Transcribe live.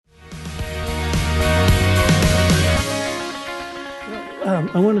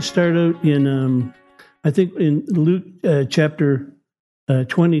I want to start out in, I think in Luke chapter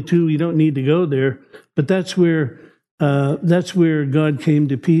 22. You don't need to go there, but that's where God came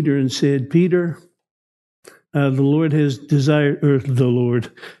to Peter and said, Peter, Satan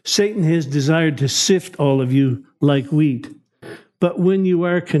has desired to sift all of you like wheat. But when you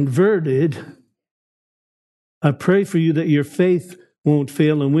are converted, I pray for you that your faith won't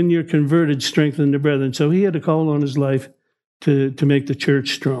fail. And when you're converted, strengthen the brethren. So he had a call on his life to make the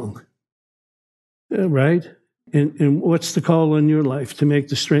church strong. Right? And what's the call on your life? To make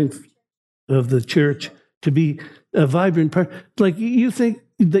the strength of the church, to be a vibrant part. Like, you think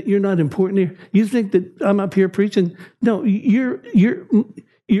that you're not important here? You think that I'm up here preaching? No, you're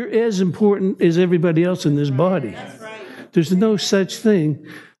as important as everybody else in this body. That's right. There's no such thing.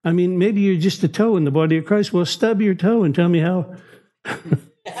 I mean, maybe you're just a toe in the body of Christ. Well, stub your toe and tell me how.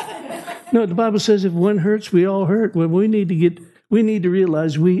 No, the Bible says if one hurts, we all hurt. Well, we need to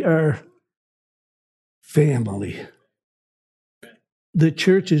realize we are family. The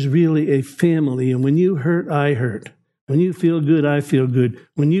church is really a family, and when you hurt, I hurt. When you feel good, I feel good.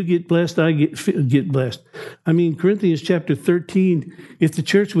 When you get blessed, I get blessed. I mean, Corinthians chapter 13, if the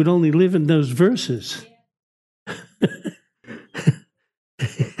church would only live in those verses.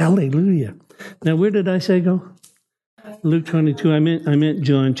 Hallelujah. Now, where did I say go? Luke 22. I meant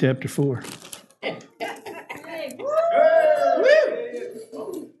John chapter 4.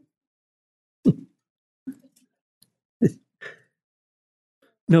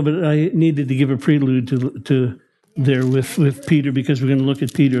 No, but I needed to give a prelude to there with Peter, because we're going to look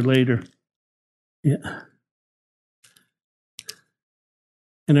at Peter later. Yeah.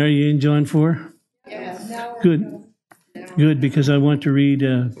 And are you in John 4? Yes. Good, because I want to read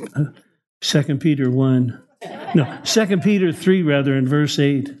 2 Peter 1. No, 2 Peter 3, rather, in verse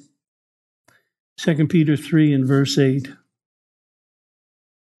 8. 2 Peter 3 in verse 8.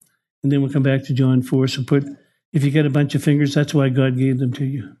 And then we'll come back to John 4. So if you get a bunch of fingers, that's why God gave them to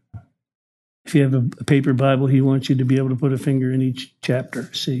you. If you have a paper Bible, he wants you to be able to put a finger in each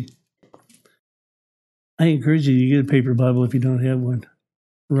chapter. See? I encourage you to get a paper Bible if you don't have one.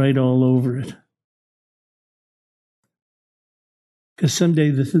 Write all over it. Because someday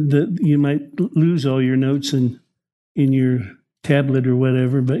you might lose all your notes in your tablet or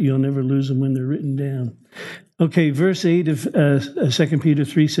whatever, but you'll never lose them when they're written down. Okay, verse 8 of 2 Peter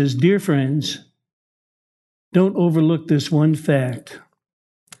 3 says, Dear friends, don't overlook this one fact.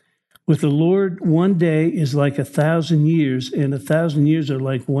 With the Lord, one day is like 1,000 years, and 1,000 years are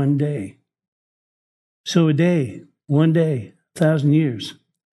like one day. So a day, 1 day, 1,000 years.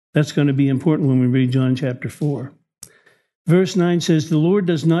 That's going to be important when we read John chapter 4. Verse 9 says, The Lord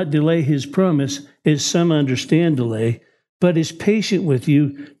does not delay his promise, as some understand delay, but is patient with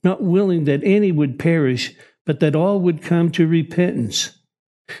you, not willing that any would perish, but that all would come to repentance.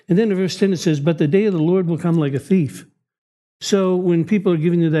 And then in verse 10 it says, But the day of the Lord will come like a thief. So when people are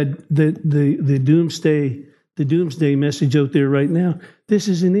giving you that the doomsday message out there right now, this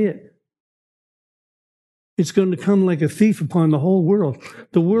isn't it. It's going to come like a thief upon the whole world.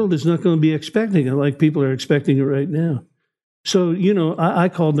 The world is not going to be expecting it like people are expecting it right now. So, I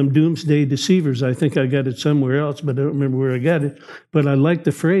call them doomsday deceivers. I think I got it somewhere else, but I don't remember where I got it. But I like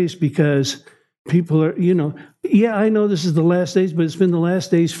the phrase because people are, I know this is the last days, but it's been the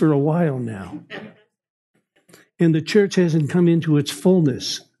last days for a while now. And the church hasn't come into its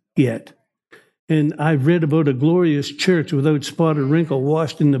fullness yet. And I've read about a glorious church without spot or wrinkle,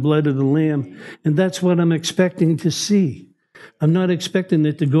 washed in the blood of the Lamb. And that's what I'm expecting to see. I'm not expecting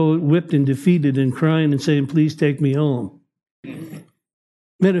it to go whipped and defeated and crying and saying, please take me home.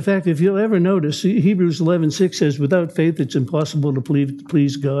 Matter of fact, if you'll ever notice, Hebrews 11:6 says, without faith, it's impossible to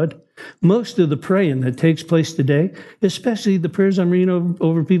please God. Most of the praying that takes place today, especially the prayers I'm reading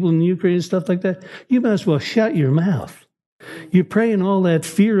over people in Ukraine and stuff like that, you might as well shut your mouth. You're praying all that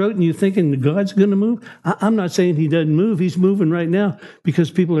fear out and you're thinking God's going to move. I'm not saying he doesn't move. He's moving right now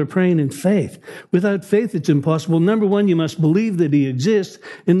because people are praying in faith. Without faith, it's impossible. Number one, you must believe that he exists.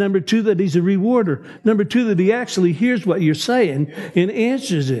 And number two, that he's a rewarder. Number two, that he actually hears what you're saying and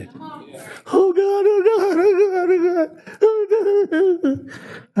answers it. Oh, God, oh, God, oh, God, oh,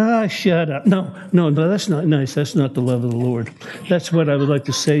 God. Shut up. No, that's not nice. That's not the love of the Lord. That's what I would like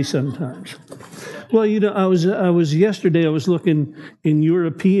to say sometimes. Well, I was yesterday, I was looking in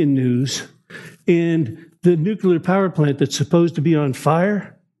European news, and the nuclear power plant that's supposed to be on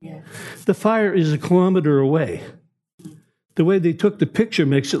fire, the fire is 1 kilometer away. The way they took the picture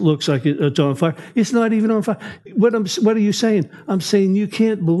makes it look like it's on fire. It's not even on fire. What are you saying? I'm saying you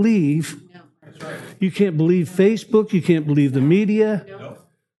can't believe. You can't believe Facebook. You can't believe the media.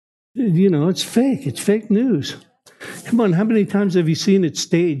 It's fake. It's fake news. Come on, how many times have you seen it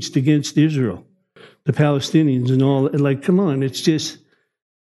staged against Israel, the Palestinians and all? Like, come on, it's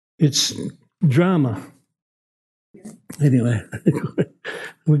drama. Anyway,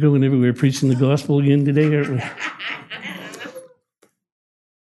 we're going everywhere preaching the gospel again today, aren't we?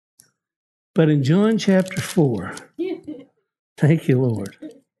 But in John chapter 4, thank you, Lord.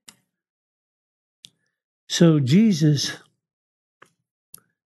 So Jesus,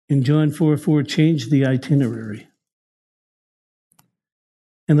 in John 4:4, changed the itinerary.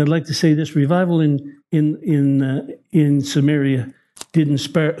 And I'd like to say this: revival in Samaria didn't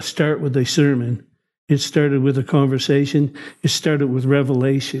start with a sermon. It started with a conversation. It started with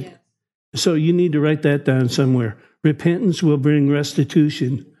revelation. Yeah. So you need to write that down somewhere. Repentance will bring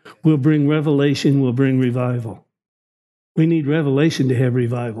restitution, will bring revelation, will bring revival. We need revelation to have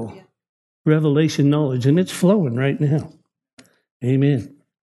revival. Yeah. Revelation knowledge, and it's flowing right now. Amen.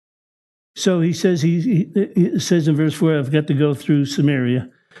 So he says, he says in verse 4, I've got to go through Samaria.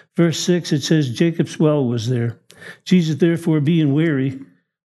 Verse 6, it says, Jacob's well was there. Jesus, therefore, being weary,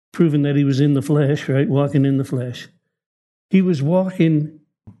 proving that he was in the flesh, right? Walking in the flesh. He was walking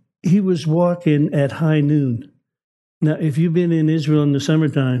at high noon. Now, if you've been in Israel in the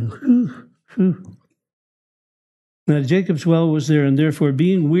summertime, Now, Jacob's well was there, and therefore,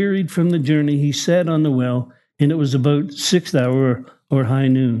 being wearied from the journey, he sat on the well, and it was about 6th hour or high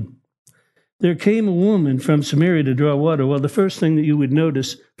noon. There came a woman from Samaria to draw water. Well, the first thing that you would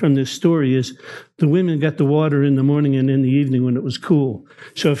notice from this story is the women got the water in the morning and in the evening when it was cool.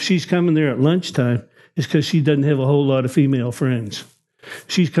 So if she's coming there at lunchtime, it's because she doesn't have a whole lot of female friends.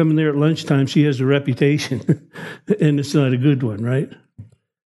 She's coming there at lunchtime, she has a reputation, and it's not a good one, right?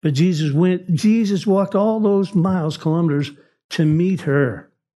 But Jesus walked all those kilometers to meet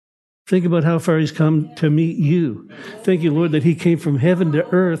her. Think about how far he's come to meet you. Thank you, Lord, that he came from heaven to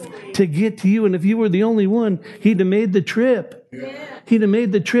earth to get to you. And if you were the only one, he'd have made the trip. He'd have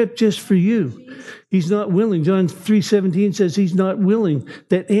made the trip just for you. He's not willing. John 3:17 says he's not willing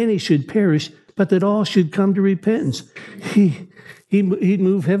that any should perish, but that all should come to repentance. He'd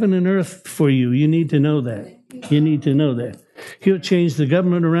move heaven and earth for you. You need to know that. You need to know that. He'll change the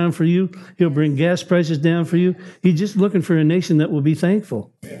government around for you. He'll bring gas prices down for you. He's just looking for a nation that will be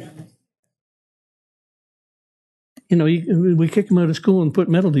thankful. You know, we kick them out of school and put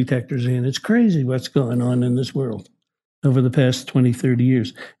metal detectors in. It's crazy what's going on in this world over the past 20, 30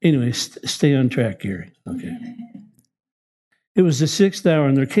 years. Anyway, stay on track, Gary. Okay. It was the 6th hour,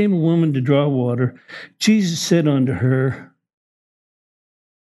 and there came a woman to draw water. Jesus said unto her,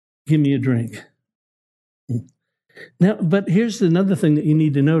 give me a drink. Now, but here's another thing that you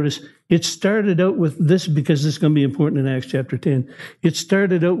need to notice. It started out with this, because this is going to be important in Acts chapter 10. It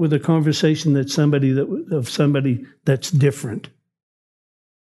started out with a conversation of somebody that's different.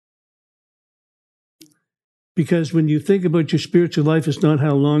 Because when you think about your spiritual life, it's not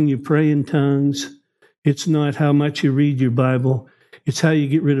how long you pray in tongues. It's not how much you read your Bible. It's how you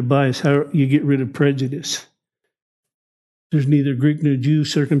get rid of bias, how you get rid of prejudice. There's neither Greek nor Jew,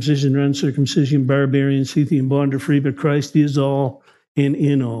 circumcision or uncircumcision, barbarian, Scythian, bond or free, but Christ is all and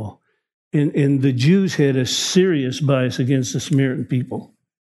in all. And the Jews had a serious bias against the Samaritan people.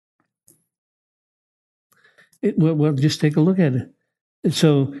 Well, just take a look at it. And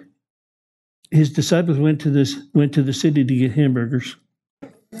so his disciples went to the city to get hamburgers.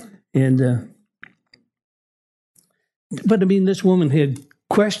 And but I mean, this woman had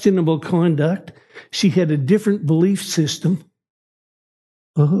questionable conduct. She had a different belief system.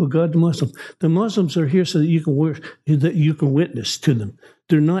 Oh, God, the Muslims are here so that you can witness to them.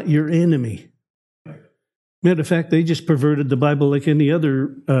 They're not your enemy. Matter of fact, they just perverted the Bible like any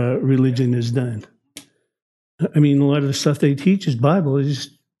other religion has done. I mean, a lot of the stuff they teach is Bible. They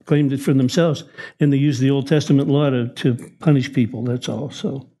just claimed it for themselves, and they use the Old Testament law to punish people. That's all.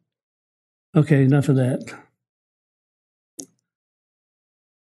 So, okay, enough of that.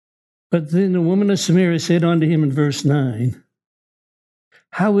 But then the woman of Samaria said unto him in verse 9,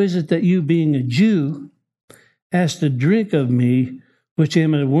 how is it that you, being a Jew, ask to drink of me, which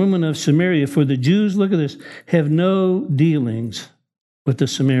am a woman of Samaria? For the Jews, look at this, have no dealings with the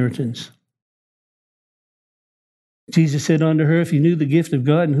Samaritans. Jesus said unto her, if you knew the gift of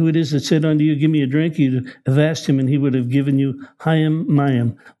God and who it is that said unto you, give me a drink, you'd have asked him, and he would have given you Hayim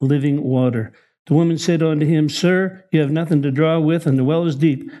Mayim, living water. The woman said unto him, sir, you have nothing to draw with, and the well is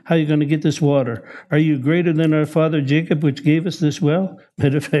deep. How are you going to get this water? Are you greater than our father Jacob, which gave us this well?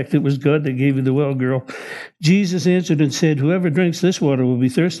 Matter of fact, it was God that gave you the well, girl. Jesus answered and said, whoever drinks this water will be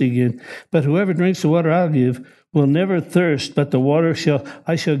thirsty again. But whoever drinks the water I'll give will never thirst, but the water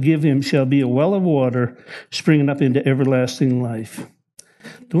I shall give him shall be a well of water springing up into everlasting life.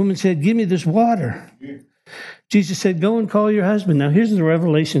 The woman said, give me this water Jesus said, go and call your husband. Now, here's the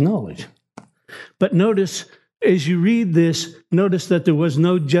revelation knowledge. But notice, as you read this, notice that there was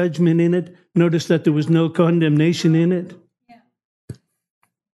no judgment in it. Notice that there was no condemnation in it.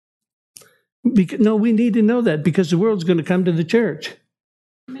 No, we need to know that because the world's going to come to the church.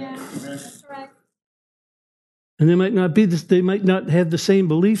 Amen. That's right. And they might not have the same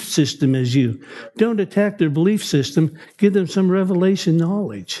belief system as you. Don't attack their belief system. Give them some revelation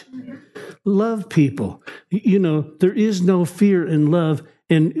knowledge. Love people. You know, there is no fear in love.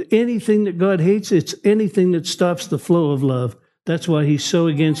 And anything that God hates, it's anything that stops the flow of love. That's why he's so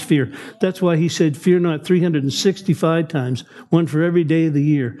against fear. That's why he said, fear not 365 times, one for every day of the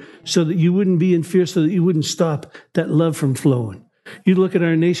year, so that you wouldn't be in fear, so that you wouldn't stop that love from flowing. You look at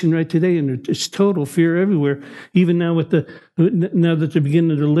our nation right today, and it's total fear everywhere. Even now now that they're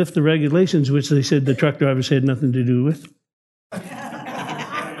beginning to lift the regulations, which they said the truck drivers had nothing to do with.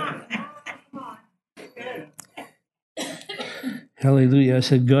 Hallelujah. I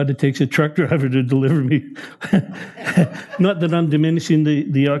said, God, it takes a truck driver to deliver me. Not that I'm diminishing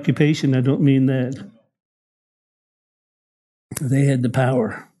the occupation. I don't mean that. They had the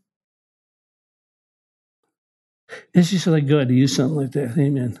power. It's just like God to use something like that.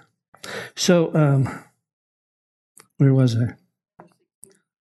 Amen. So, where was I?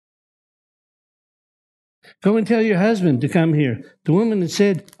 Go and tell your husband to come here. The woman had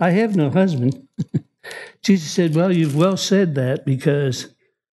said, I have no husband. Jesus said, well, you've well said that because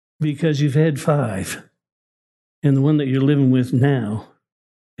you've had 5. And the one that you're living with now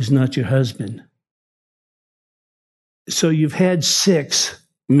is not your husband. So you've had 6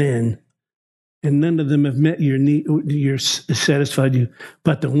 men, and none of them have met your need, satisfied you.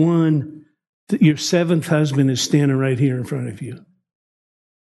 But the one, your 7th husband is standing right here in front of you.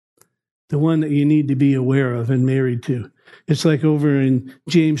 The one that you need to be aware of and married to. It's like over in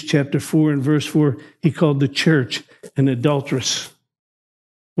James chapter 4 and verse 4, he called the church an adulteress.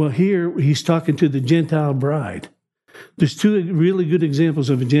 Well, here he's talking to the Gentile bride. There's 2 really good examples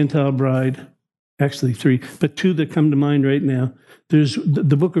of a Gentile bride, actually 3, but 2 that come to mind right now. There's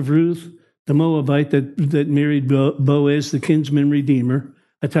the book of Ruth, the Moabite that married Boaz, the kinsman redeemer,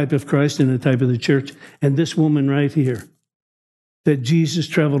 a type of Christ and a type of the church, and this woman right here, that Jesus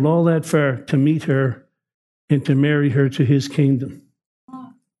traveled all that far to meet her and to marry her to his kingdom.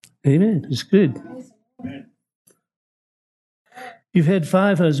 Amen. It's good. You've had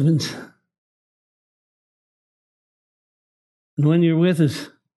 5 husbands. The one you're with is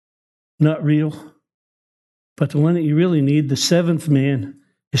not real. But the one that you really need, the 7th man,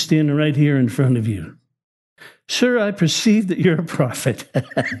 is standing right here in front of you. Sir, I perceive that you're a prophet.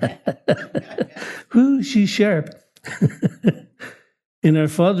 Ooh, she's sharp. And our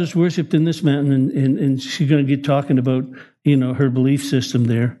fathers worshipped in this mountain, and she's going to get talking about, her belief system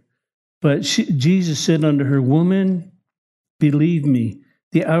there. But Jesus said unto her, woman, believe me,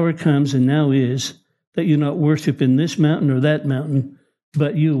 the hour comes and now is that you not worship in this mountain or that mountain,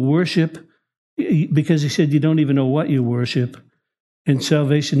 but you worship, because he said you don't even know what you worship, in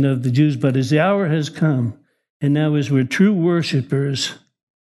salvation of the Jews. But as the hour has come, and now as we're true worshipers,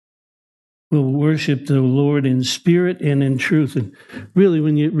 will worship the Lord in spirit and in truth. And really,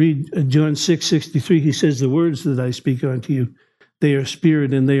 when you read John 6:63, he says, the words that I speak unto you, they are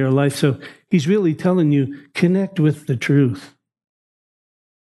spirit and they are life. So he's really telling you, connect with the truth.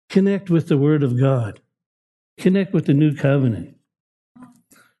 Connect with the word of God. Connect with the new covenant.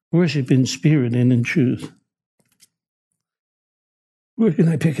 Worship in spirit and in truth. Where can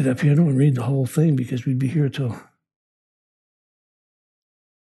I pick it up here? I don't want to read the whole thing because we'd be here till...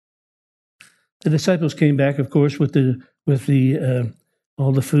 The disciples came back, of course, with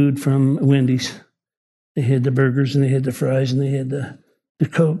all the food from Wendy's. They had the burgers and they had the fries and they had the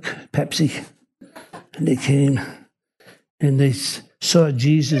Coke, Pepsi. And they came and they saw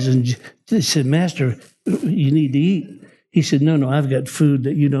Jesus and they said, Master, you need to eat. He said, no, I've got food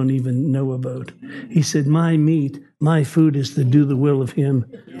that you don't even know about. He said, my meat, my food is to do the will of him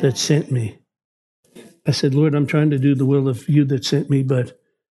that sent me. I said, Lord, I'm trying to do the will of you that sent me, but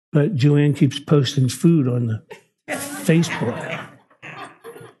Joanne keeps posting food on the Facebook.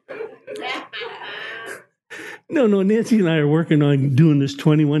 No, Nancy and I are working on doing this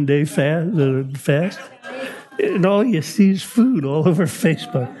 21-day fast. And all you see is food all over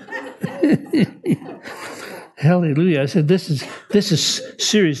Facebook. Hallelujah. I said, this is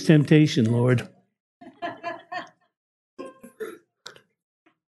serious temptation, Lord.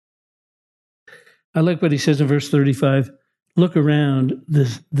 I like what he says in verse 35. Look around,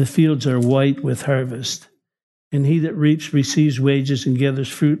 the fields are white with harvest, and he that reaps receives wages and gathers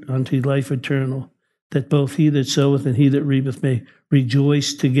fruit unto life eternal, that both he that soweth and he that reapeth may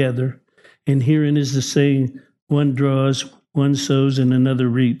rejoice together. And herein is the saying, one draws, one sows, and another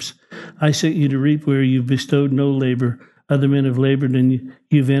reaps. I sent you to reap where you've bestowed no labor. Other men have labored, and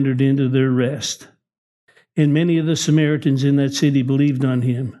you've entered into their rest. And many of the Samaritans in that city believed on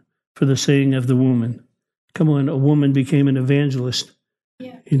him for the saying of the woman. Come on, a woman became an evangelist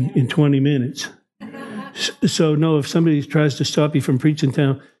in 20 minutes. So, no, if somebody tries to stop you from preaching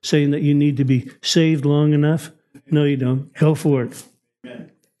town saying that you need to be saved long enough, no, you don't. Go for it.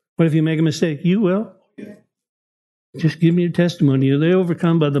 What if you make a mistake? You will. Just give me your testimony. Are they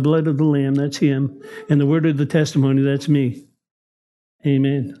overcome by the blood of the Lamb? That's him. And the word of the testimony, that's me.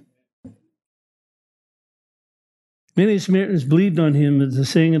 Amen. Many Samaritans believed on him at the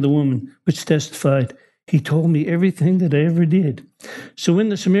saying of the woman, which testified, he told me everything that I ever did. So when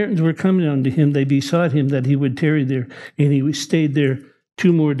the Samaritans were coming unto him, they besought him that he would tarry there, and he stayed there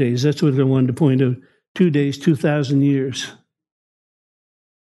 2 more days. That's what I wanted to point out. 2 days, 2,000 years,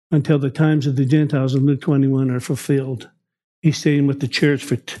 until the times of the Gentiles in Luke 21 are fulfilled. He's staying with the church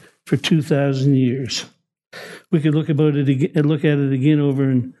for 2,000 years. We could look at it again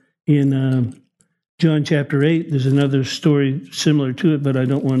over in John chapter 8. There's another story similar to it, but I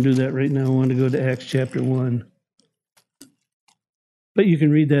don't want to do that right now. I want to go to Acts chapter 1. But you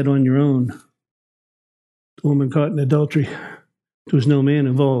can read that on your own. The woman caught in adultery. There was no man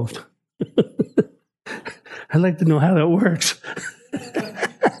involved. I'd like to know how that works.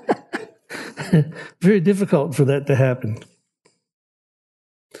 Very difficult for that to happen.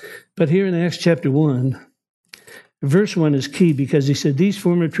 But here in Acts chapter 1, verse 1 is key because he said, these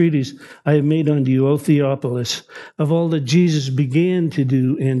former treaties I have made unto you, O Theophilus, of all that Jesus began to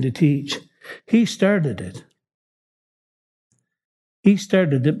do and to teach. He started it. He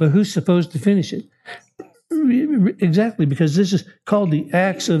started it, but who's supposed to finish it? Exactly, because this is called the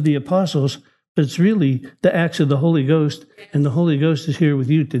Acts of the Apostles, but it's really the Acts of the Holy Ghost, and the Holy Ghost is here with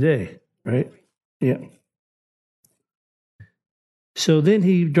you today, right? Yeah. So then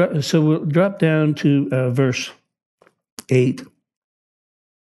we'll drop down to verse 8.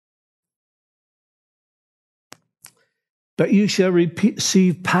 But you shall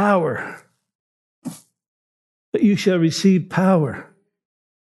receive power. But you shall receive power.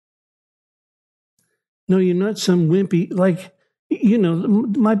 No, you're not some wimpy,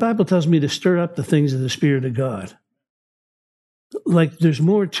 my Bible tells me to stir up the things of the Spirit of God. Like there's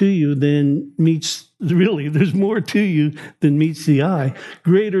more to you than meets the eye.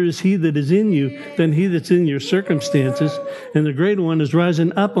 Greater is he that is in you than he that's in your circumstances. And the greater one is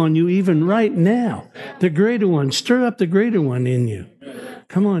rising up on you even right now. The greater one, stir up the greater one in you.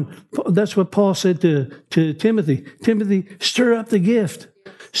 Come on. That's what Paul said to Timothy. Timothy, stir up the gift.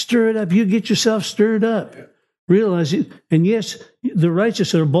 Stir it up. You get yourself stirred up. Realize it. And yes, the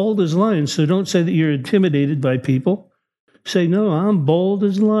righteous are bold as lions. So don't say that you're intimidated by people. Say, no, I'm bold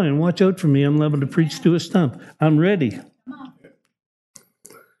as a lion. Watch out for me. I'm liable to preach to a stump. I'm ready.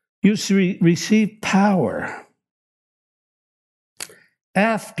 You receive power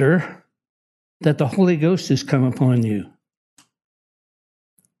after that the Holy Ghost has come upon you.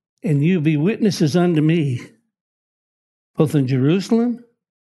 And you be witnesses unto me, both in Jerusalem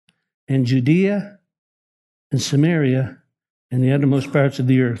and Judea and Samaria and the uttermost parts of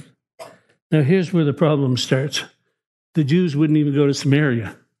the earth. Now here's where the problem starts. The Jews wouldn't even go to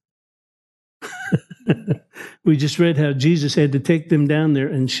Samaria. We just read how Jesus had to take them down there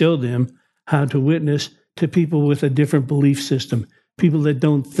and show them how to witness to people with a different belief system, people that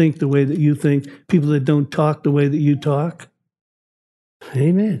don't think the way that you think, people that don't talk the way that you talk.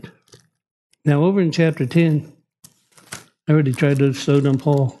 Amen. Now, over in chapter 10, I already tried to slow down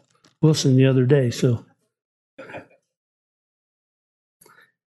Paul Wilson the other day, so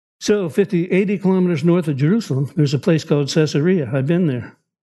 80 kilometers north of Jerusalem, there's a place called Caesarea. I've been there.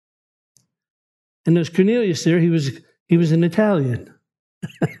 And there's Cornelius there. He was an Italian.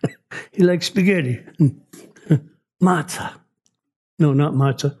 He liked spaghetti. Matzah. No, not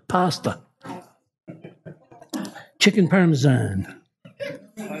matzah. Pasta. Chicken parmesan.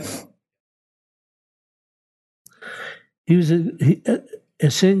 He was a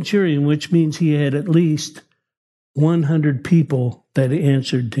centurion, which means he had at least 100 people that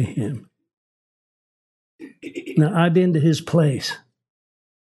answered to him. Now, I've been to his place.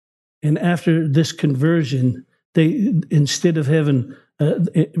 And after this conversion, they, instead of having,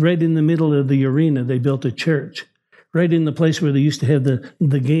 right in the middle of the arena, they built a church. Right in the place where they used to have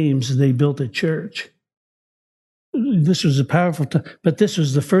the games, they built a church. This was a powerful time, but this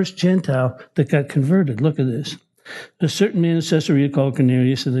was the first Gentile that got converted. Look at this. A certain man in Caesarea called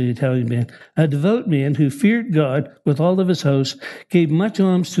Cornelius, of the Italian man, a devout man who feared God with all of his house, gave much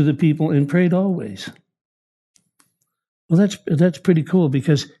alms to the people and prayed always. Well, that's pretty cool,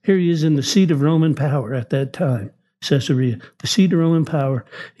 because here he is in the seat of Roman power at that time, Caesarea, the seat of Roman power.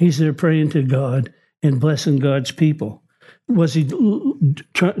 He's there praying to God and blessing God's people. Was he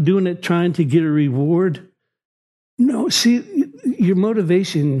doing it trying to get a reward? No. See, your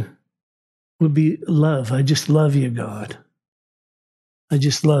motivation would be love. I just love you, God. I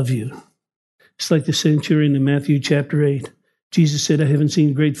just love you. It's like the centurion in Matthew chapter 8. Jesus said, I haven't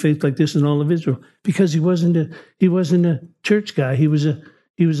seen great faith like this in all of Israel, because he wasn't a church guy. He was a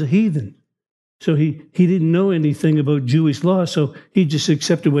heathen. So he didn't know anything about Jewish law, so he just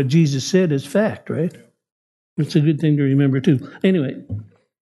accepted what Jesus said as fact, right? It's a good thing to remember too. Anyway,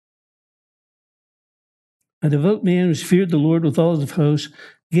 a devout man who feared the Lord with all his hosts,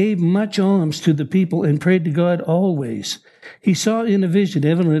 gave much alms to the people, and prayed to God always. He saw in a vision,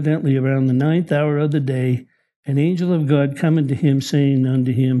 evidently around the 9th hour of the day, an angel of God coming to him, saying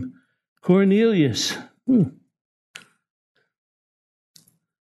unto him, Cornelius.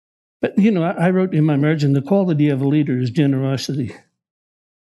 But, I wrote in my margin, the quality of a leader is generosity.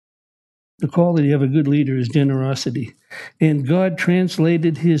 The quality of a good leader is generosity. And God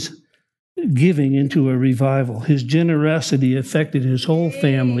translated his giving into a revival. His generosity affected his whole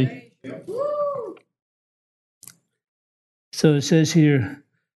family. So it says here,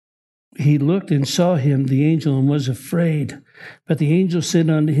 he looked and saw him, the angel, and was afraid. But the angel said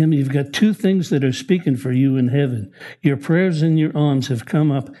unto him, you've got two things that are speaking for you in heaven. Your prayers and your alms have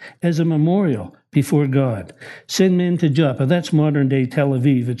come up as a memorial before God. Send men to Joppa. That's modern-day Tel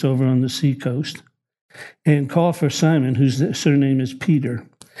Aviv. It's over on the seacoast. And call for Simon, whose surname is Peter.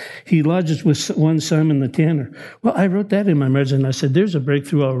 He lodges with one Simon the tanner. Well, I wrote that in my margin. I said, there's a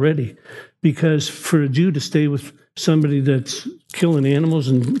breakthrough already. Because for a Jew to stay with somebody that's killing animals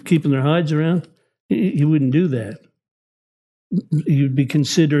and keeping their hides around, you wouldn't do that. You'd be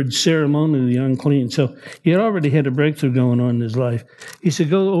considered ceremonially unclean. So he had already had a breakthrough going on in his life. He said,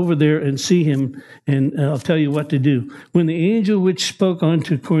 go over there and see him, and I'll tell you what to do. When the angel which spoke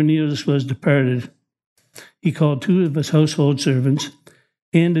unto Cornelius was departed, he called two of his household servants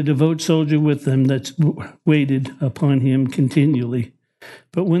and a devout soldier with them that waited upon him continually.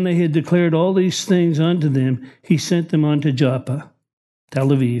 But when they had declared all these things unto them, he sent them unto Joppa, Tel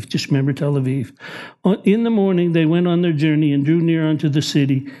Aviv. Just remember Tel Aviv. In the morning they went on their journey and drew near unto the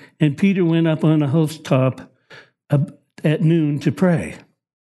city, and Peter went up on a housetop at noon to pray.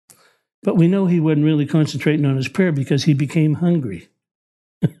 But we know he wasn't really concentrating on his prayer, because he became hungry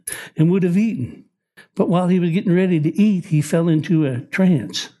and would have eaten. But while he was getting ready to eat, he fell into a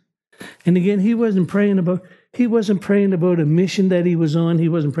trance. And again, he wasn't praying about a mission that he was on. He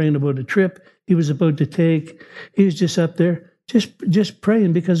wasn't praying about a trip he was about to take. He was just up there, just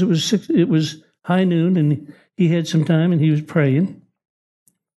praying, because it was high noon, and he had some time, and he was praying.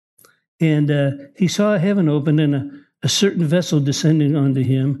 And he saw heaven open, and a certain vessel descending onto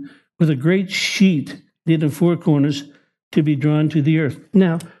him, with a great sheet knit in four corners, to be drawn to the earth.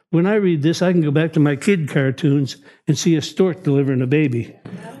 Now, when I read this, I can go back to my kid cartoons and see a stork delivering a baby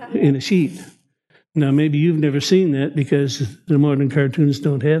in a sheet. Now, maybe you've never seen that, because the modern cartoons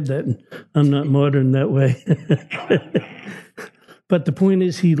don't have that, and I'm not modern that way. But the point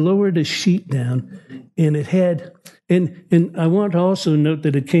is, he lowered a sheet down, and it had, and I want to also note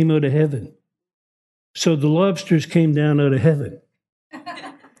that it came out of heaven. So the lobsters came down out of heaven.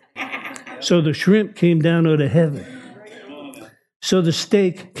 So the shrimp came down out of heaven. So the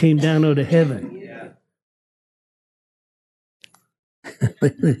steak came down out of heaven.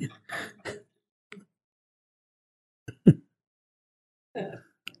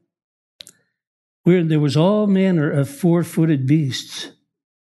 Where there was all manner of four-footed beasts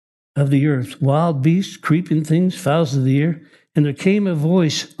of the earth, wild beasts, creeping things, fowls of the air. And there came a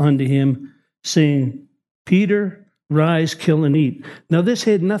voice unto him, saying, Peter, rise, kill, and eat. Now, this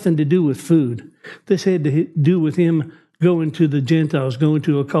had nothing to do with food. This had to do with him going to the Gentiles, going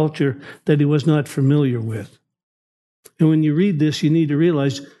to a culture that he was not familiar with. And when you read this, you need to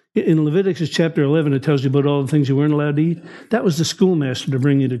realize, in Leviticus chapter 11, it tells you about all the things you weren't allowed to eat. That was the schoolmaster to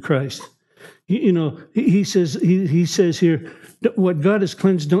bring you to Christ. He says here, what God has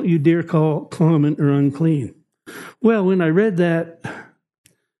cleansed, don't you dare call common or unclean. Well, when I read that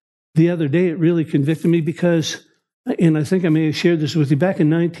the other day, it really convicted me, because, and I think I may have shared this with you, back in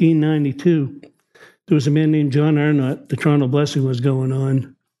 1992, there was a man named John Arnott. The Toronto Blessing was going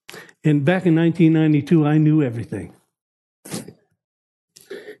on. And back in 1992, I knew everything.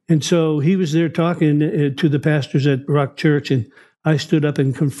 And so he was there talking to the pastors at Rock Church, and I stood up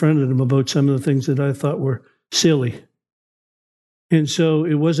and confronted him about some of the things that I thought were silly. And so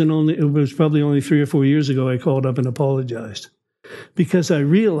it was probably only 3 or 4 years ago I called up and apologized, because I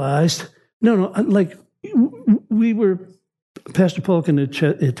realized, like we were Pastor Paul can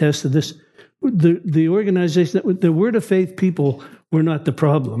attest to this. The organization, the Word of Faith people were not the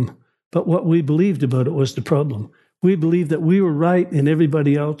problem, but what we believed about it was the problem. We believed that we were right and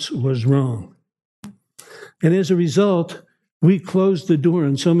everybody else was wrong. And as a result, we closed the door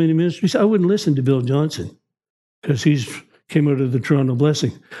on so many ministries. I wouldn't listen to Bill Johnson because he came out of the Toronto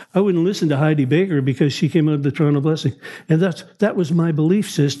Blessing. I wouldn't listen to Heidi Baker because she came out of the Toronto Blessing. And that was my belief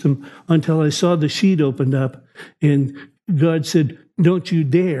system until I saw the sheet opened up and God said, "Don't you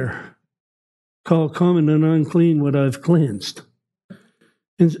dare call common and unclean what I've cleansed."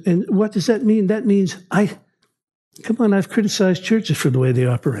 And what does that mean? That means I've criticized churches for the way they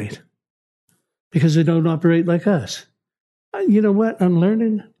operate because they don't operate like us. You know what? I'm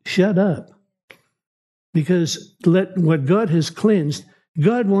learning. Shut up. Because let what God has cleansed,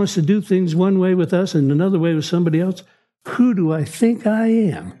 God wants to do things one way with us and another way with somebody else. Who do I think I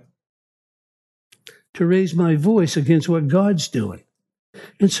am to raise my voice against what God's doing?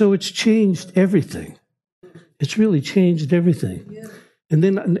 And so it's changed everything. It's really changed everything. Yeah. And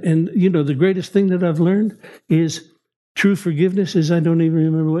then, the greatest thing that I've learned is true forgiveness is I don't even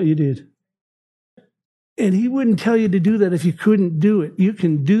remember what you did. And he wouldn't tell you to do that if you couldn't do it. You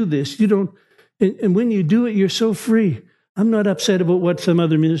can do this. You don't. And when you do it, you're so free. I'm not upset about what some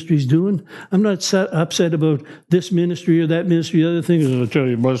other ministry's doing. I'm not upset about this ministry or that ministry, other things. I'll tell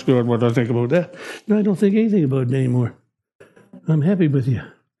you, bless God, what I think about that. No, I don't think anything about it anymore. I'm happy with you.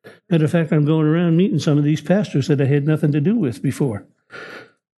 Matter of fact, I'm going around meeting some of these pastors that I had nothing to do with before.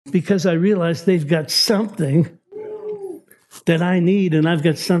 Because I realized they've got something that I need, and I've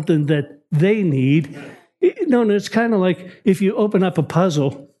got something that they need. No, it's kind of like if you open up a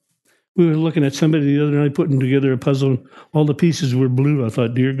puzzle. We were looking at somebody the other night putting together a puzzle, and all the pieces were blue. I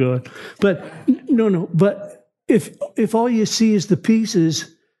thought, dear God. But no. But if all you see is the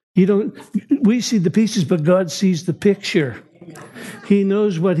pieces, we see the pieces, but God sees the picture. He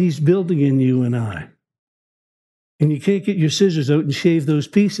knows what he's building in you and I. And you can't get your scissors out and shave those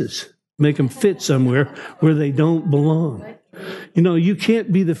pieces, make them fit somewhere where they don't belong. You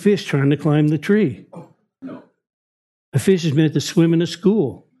can't be the fish trying to climb the tree. A fish is meant to swim in a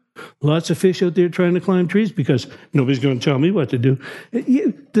school. Lots of fish out there trying to climb trees because nobody's going to tell me what to do.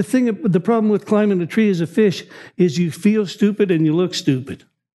 The problem with climbing a tree as a fish is you feel stupid and you look stupid.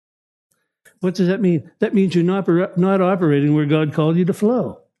 What does that mean? That means you're not operating where God called you to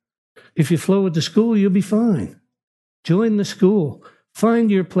flow. If you flow with the school, you'll be fine. Join the school.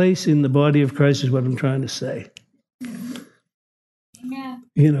 Find your place in the body of Christ is what I'm trying to say.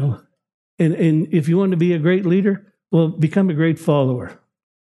 Yeah. And if you want to be a great leader, well, become a great follower.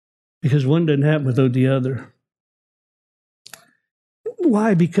 Because one doesn't happen without the other.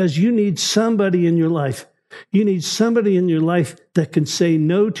 Why? Because you need somebody in your life. You need somebody in your life that can say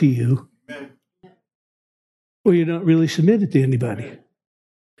no to you, or you're not really submitted to anybody.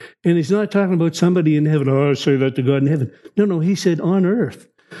 And he's not talking about somebody in heaven. Oh, I say that to God in heaven. No, he said on earth.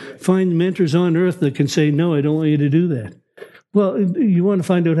 Find mentors on earth that can say, no, I don't want you to do that. Well, you want to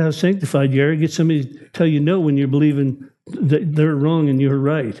find out how sanctified you are, get somebody to tell you no when you're believing that they're wrong and you're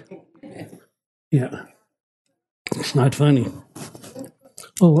right. Yeah. It's not funny.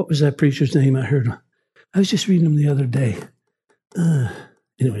 Oh, what was that preacher's name I heard? I was just reading him the other day.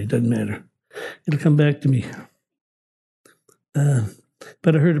 Anyway, it doesn't matter. It'll come back to me.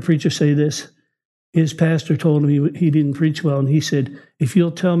 But I heard a preacher say this. His pastor told him he didn't preach well, and he said, if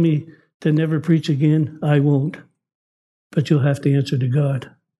you'll tell me to never preach again, I won't. But you'll have to answer to God.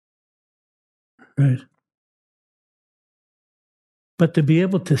 Right? But to be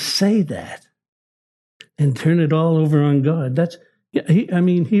able to say that and turn it all over on God,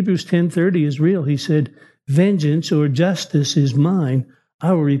 Hebrews 10:30 is real. He said, vengeance or justice is mine.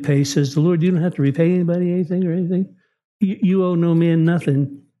 I will repay, says the Lord. You don't have to repay anybody anything. You owe no man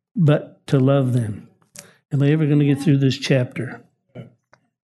nothing but to love them. Am I ever going to get through this chapter?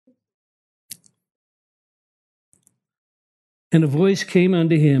 And a voice came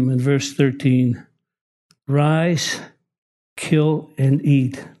unto him in verse 13, rise, kill, and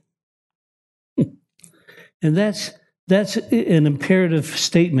eat. And that's an imperative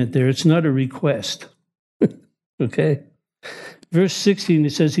statement there. It's not a request. Okay? Verse 16, it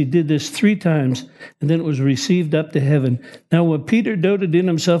says he did this 3 times, and then it was received up to heaven. Now, when Peter doted in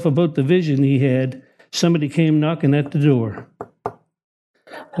himself about the vision he had, somebody came knocking at the door.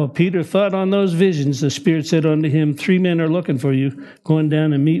 While Peter thought on those visions, the Spirit said unto him, 3 men are looking for you. Go on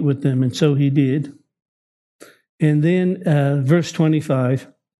down and meet with them. And so he did. And then verse 25,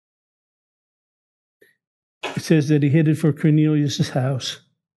 it says that he headed for Cornelius' house.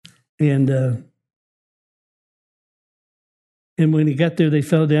 And when he got there, they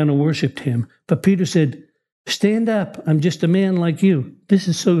fell down and worshipped him. But Peter said, Stand up. I'm just a man like you. This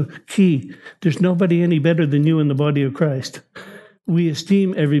is so key. There's nobody any better than you in the body of Christ. We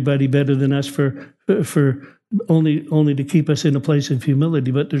esteem everybody better than us for only to keep us in a place of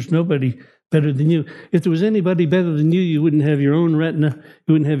humility, but there's nobody better than you. If there was anybody better than you wouldn't have your own retina,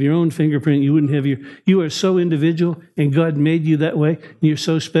 you wouldn't have your own fingerprint, you are so individual, and God made you that way, and you're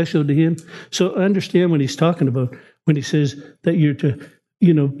so special to Him. So understand what He's talking about when He says that you're to,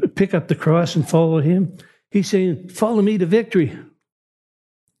 pick up the cross and follow Him. He's saying, follow me to victory.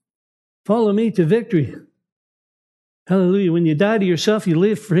 Follow me to victory. Hallelujah. When you die to yourself, you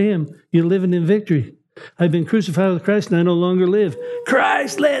live for Him. You're living in victory. I've been crucified with Christ and I no longer live.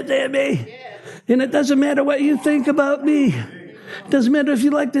 Christ lives in me. And it doesn't matter what you think about me. It doesn't matter if you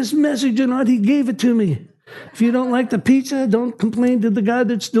like this message or not. He gave it to me. If you don't like the pizza, don't complain to the guy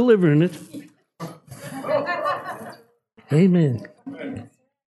that's delivering it. Amen.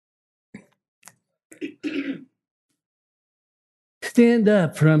 Stand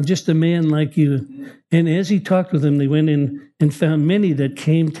up, for I'm just a man like you. And as he talked with them, they went in and found many that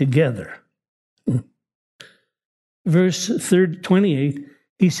came together. Verse 28,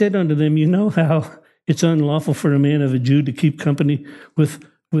 he said unto them, you know how it's unlawful for a man of a Jew to keep company with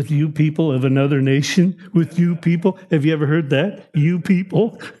you people of another nation? With you people? Have you ever heard that? You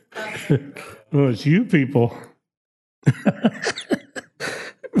people? Oh, it's you people.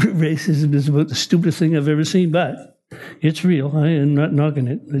 Racism is about the stupidest thing I've ever seen, but it's real. I am not knocking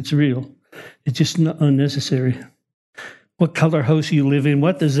it. It's real. It's just not unnecessary. What color house you live in,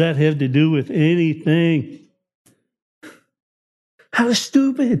 what does that have to do with anything? How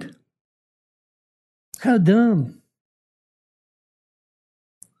stupid. How dumb.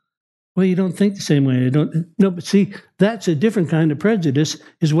 Well, you don't think the same way. No, but see, that's a different kind of prejudice,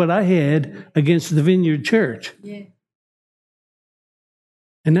 is what I had against the Vineyard Church. Yeah.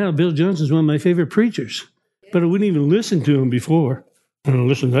 And now Bill Johnson's one of my favorite preachers. But I wouldn't even listen to him before. I don't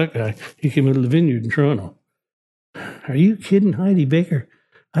listen to that guy. He came out of the Vineyard in Toronto. Are you kidding, Heidi Baker?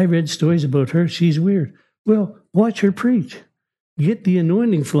 I read stories about her. She's weird. Well, watch her preach. Get the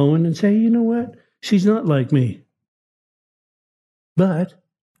anointing flowing and say, you know what? She's not like me. But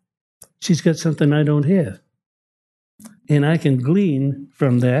she's got something I don't have. And I can glean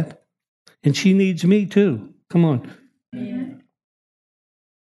from that. And she needs me too. Come on. Yeah.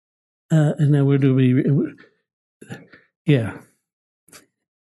 And now where do we... Yeah.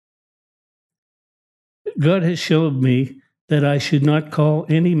 God has showed me that I should not call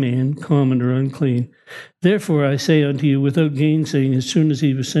any man common or unclean. Therefore I say unto you, without gainsaying, as soon as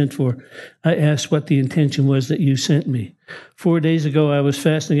he was sent for, I asked what the intention was that you sent me. 4 days ago I was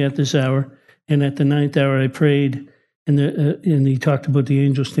fasting at this hour, and at the 9th hour I prayed, and he talked about the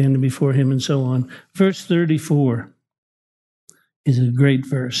angel standing before him and so on. Verse 34 is a great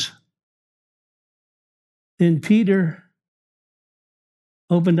verse. Then Peter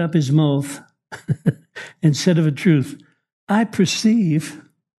opened up his mouth and said of a truth, I perceive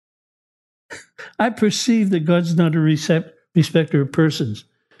that God's not a respecter of persons.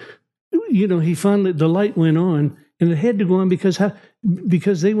 He found that the light went on, and it had to go on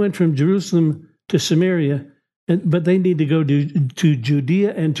because they went from Jerusalem to Samaria, but they need to go to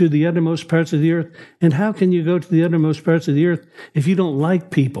Judea and to the uttermost parts of the earth. And how can you go to the uttermost parts of the earth if you don't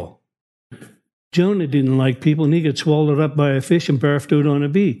like people? Jonah didn't like people, and he got swallowed up by a fish and barfed out on a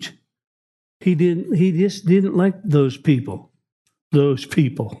beach. He just didn't like those people. Those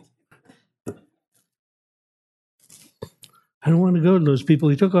people. I don't want to go to those people.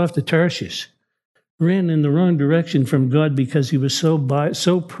 He took off to Tarshish, ran in the wrong direction from God because he was so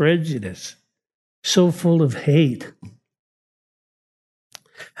prejudiced, so full of hate.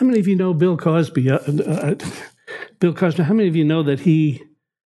 How many of you know Bill Cosby? Bill Cosby. How many of you know that he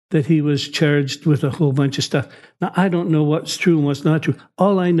was charged with a whole bunch of stuff? Now, I don't know what's true and what's not true.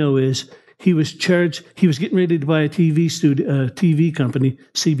 All I know is he was charged. He was getting ready to buy a TV company,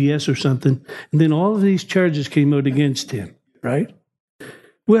 CBS or something, and then all of these charges came out against him, right?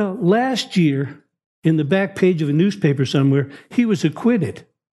 Well, last year, in the back page of a newspaper somewhere, he was acquitted.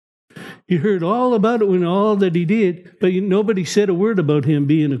 You heard all about it when all that he did, but nobody said a word about him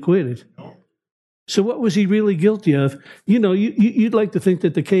being acquitted. So what was he really guilty of? You'd like to think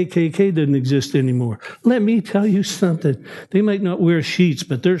that the KKK didn't exist anymore. Let me tell you something. They might not wear sheets,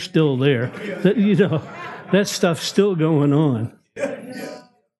 but they're still there. That stuff's still going on.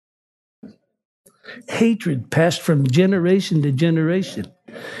 Hatred passed from generation to generation.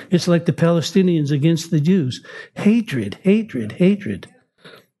 It's like the Palestinians against the Jews. Hatred, hatred, hatred.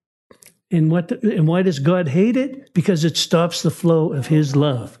 And why does God hate it? Because it stops the flow of his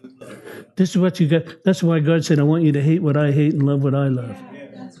love. This is what you got. That's why God said, I want you to hate what I hate and love what I love.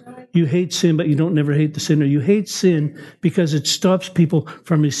 That's right. you hate sin, but you don't never hate the sinner. You hate sin because it stops people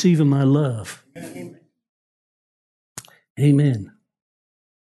from receiving my love. Amen.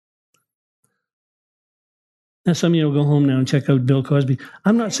 Now, some of you will go home now and check out Bill Cosby.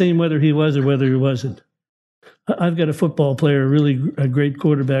 I'm not saying whether he was or whether he wasn't. I've got a football player, a great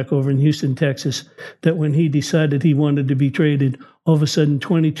quarterback over in Houston, Texas, that when he decided he wanted to be traded, all of a sudden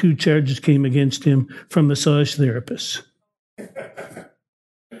 22 charges came against him from massage therapists.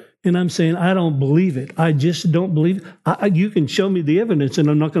 And I'm saying, I don't believe it. I just don't believe it. You can show me the evidence, and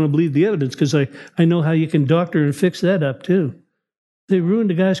I'm not going to believe the evidence because I know how you can doctor and fix that up too. They ruined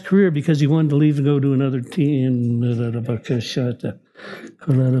the guy's career because he wanted to leave and go to another team.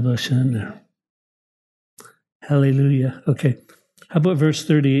 Hallelujah. Okay. How about verse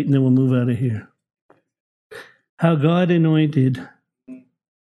 38, and then we'll move out of here. How God anointed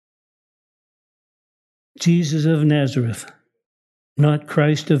Jesus of Nazareth, not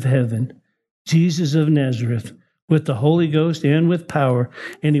Christ of heaven, Jesus of Nazareth, with the Holy Ghost and with power,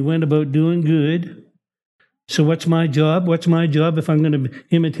 and he went about doing good. So what's my job? What's my job if I'm going to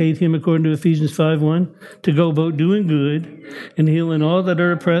imitate him according to Ephesians 5:1? To go about doing good and healing all that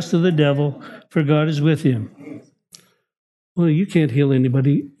are oppressed of the devil, for God is with him. Well, you can't heal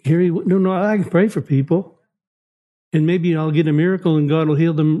anybody. No, I can pray for people. And maybe I'll get a miracle and God will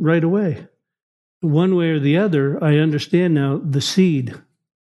heal them right away. One way or the other, I understand now the seed.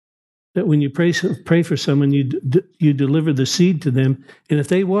 That when you pray for someone, you deliver the seed to them. And if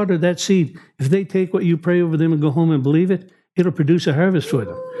they water that seed, if they take what you pray over them and go home and believe it, it'll produce a harvest for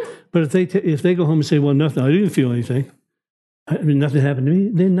them. But if they go home and say, well, nothing, I didn't feel anything. Nothing happened to me,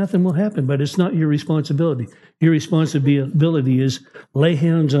 then nothing will happen. But it's not your responsibility. Your responsibility is lay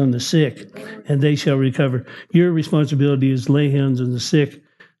hands on the sick and they shall recover. Your responsibility is lay hands on the sick.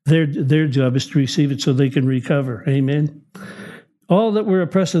 Their job is to receive it so they can recover. Amen. All that were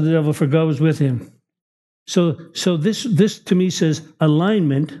oppressed of the devil, for God was with him. So this to me says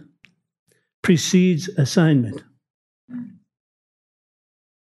alignment precedes assignment.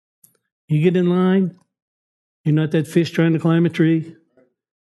 You get in line. You're not that fish trying to climb a tree.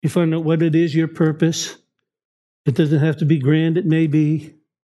 You find out what it is, your purpose. It doesn't have to be grand, it may be.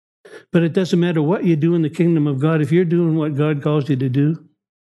 But it doesn't matter what you do in the kingdom of God. If you're doing what God calls you to do.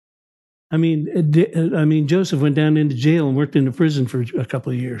 I mean, Joseph went down into jail and worked in a prison for a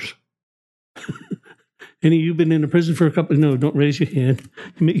couple of years. Any of you been in a prison for a couple? No, don't raise your hand.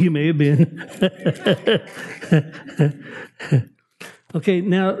 You may have been. Okay,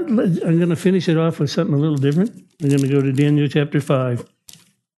 now I'm going to finish it off with something a little different. I'm going to go to Daniel chapter 5.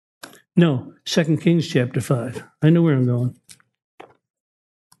 No, 2 Kings chapter 5. I know where I'm going.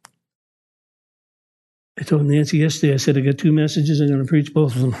 I told Nancy yesterday, I said I got 2 messages. I'm going to preach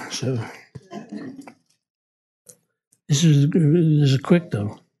both of them. So this is quick,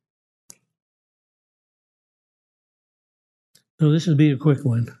 though. No, this will be a quick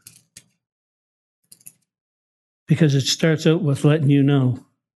one. Because it starts out with letting you know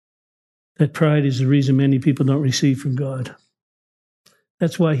that pride is the reason many people don't receive from God.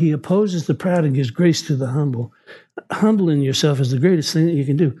 That's why he opposes the proud and gives grace to the humble. Humbling yourself is the greatest thing that you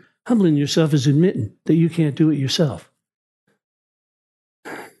can do. Humbling yourself is admitting that you can't do it yourself.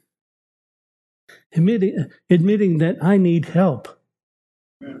 Admitting that I need help.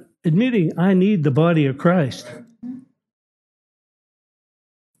 Admitting I need the body of Christ.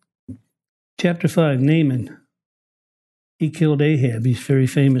 Chapter 5, Naaman. He killed Ahab. He's very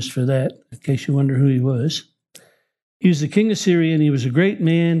famous for that, in case you wonder who he was. He was the king of Syria, and he was a great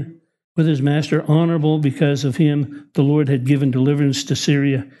man with his master, honorable because of him. The Lord had given deliverance to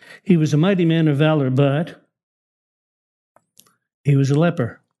Syria. He was a mighty man of valor, but he was a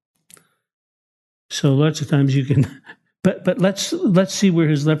leper. So lots of times you can, but let's see where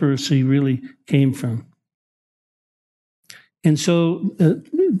his leprosy really came from. And so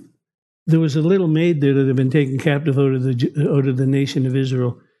there was a little maid there that had been taken captive out of the nation of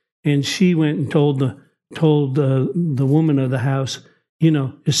Israel, and she went and told the woman of the house,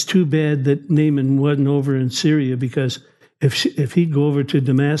 it's too bad that Naaman wasn't over in Syria, because if he'd go over to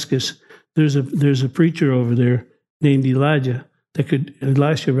Damascus, there's a preacher over there named Elisha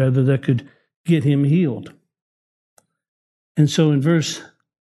that could get him healed. And so in first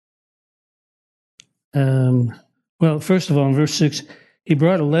of all, in verse 6. He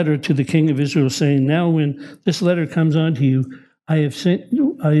brought a letter to the king of Israel saying, now when this letter comes unto you, I have sent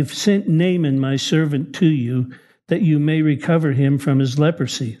Naaman my servant to you, that you may recover him from his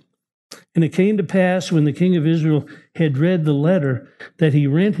leprosy. And it came to pass, when the king of Israel had read the letter, that he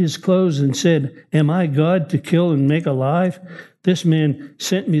rent his clothes and said, am I God to kill and make alive? This man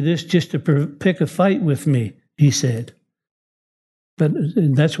sent me this just to pick a fight with me, he said. But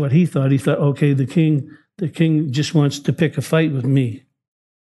that's what he thought. He thought, okay, the king just wants to pick a fight with me.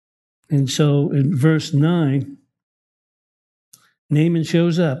 And so in verse 9, Naaman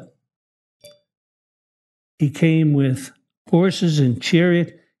shows up. He came with horses and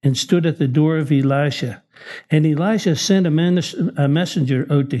chariot and stood at the door of Elisha. And Elisha sent a messenger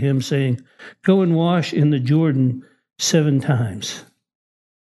out to him, saying, go and wash in the Jordan 7 times,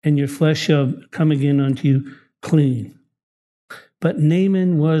 and your flesh shall come again unto you clean. But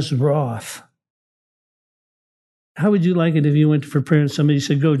Naaman was wroth. How would you like it if you went for prayer and somebody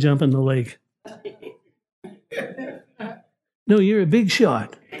said, go jump in the lake? No, you're a big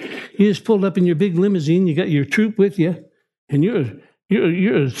shot. You just pulled up in your big limousine, you got your troop with you, and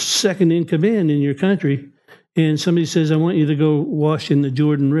you're second in command in your country, and somebody says, I want you to go wash in the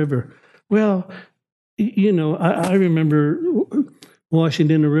Jordan River. Well, I remember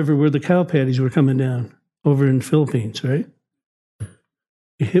washing in a river where the cow patties were coming down over in the Philippines, right?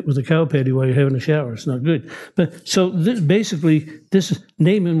 You hit with a cow patty while you're having a shower. It's not good. But so this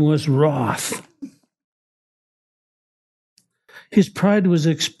Naaman was wroth. His pride was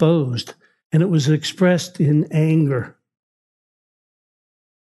exposed, and it was expressed in anger.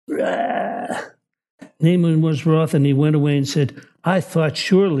 Naaman was wroth, and he went away and said, I thought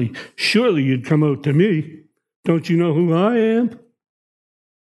surely you'd come out to me. Don't you know who I am?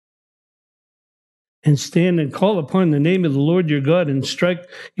 And stand and call upon the name of the Lord your God and strike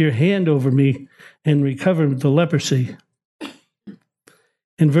your hand over me and recover the leprosy.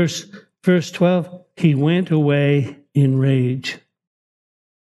 In verse 12, he went away in rage.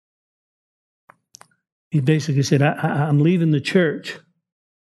 He basically said, I'm leaving the church.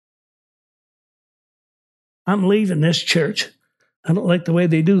 I'm leaving this church. I don't like the way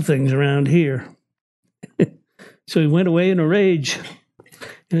they do things around here. So he went away in a rage.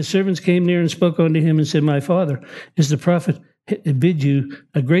 And his servants came near and spoke unto him and said, my father, is the prophet bid you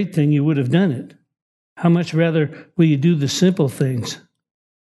a great thing, you would have done it. How much rather will you do the simple things?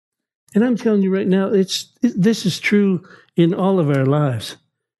 And I'm telling you right now, this is true in all of our lives.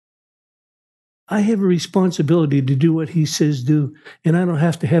 I have a responsibility to do what he says do, and I don't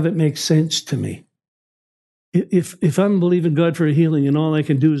have to have it make sense to me. If I'm believing God for a healing and all I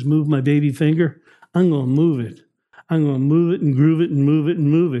can do is move my baby finger, I'm going to move it. I'm going to move it and groove it and move it and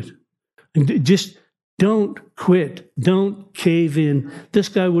move it. And just don't quit. Don't cave in. This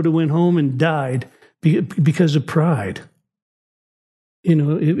guy would have went home and died because of pride.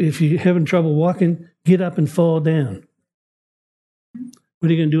 If you're having trouble walking, get up and fall down. What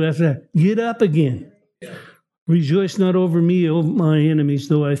are you going to do after that? Get up again. Rejoice not over me, O my enemies.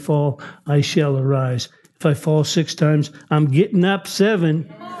 Though I fall, I shall arise. If I fall 6 times, I'm getting up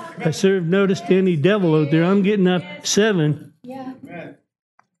 7. I serve notice to any devil out there. I'm getting up 7. Yeah.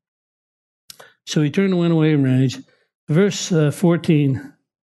 So he turned and went away in rage. Verse 13.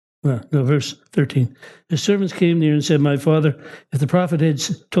 His servants came near and said, my father, if the prophet had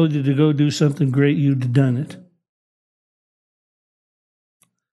told you to go do something great, you'd have done it.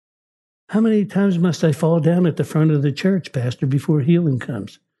 How many times must I fall down at the front of the church, Pastor, before healing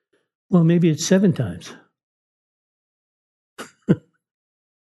comes? Well, maybe it's 7 times.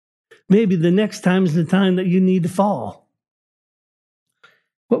 Maybe the next time is the time that you need to fall.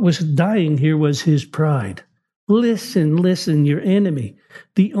 What was dying here was his pride. Listen, your enemy.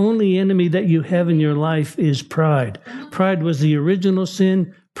 The only enemy that you have in your life is pride. Pride was the original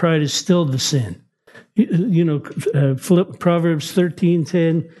sin. Pride is still the sin. Proverbs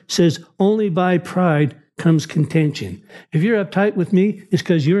 13:10 says, only by pride comes contention. If you're uptight with me, it's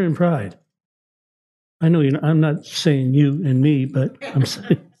because you're in pride. I know I'm not saying you and me, but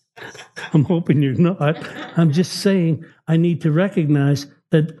I'm hoping you're not. I'm just saying I need to recognize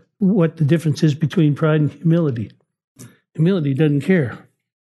that what the difference is between pride and humility. Humility doesn't care.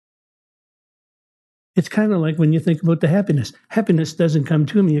 It's kind of like when you think about the happiness. Happiness doesn't come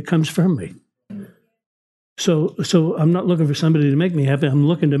to me, it comes from me. So I'm not looking for somebody to make me happy. I'm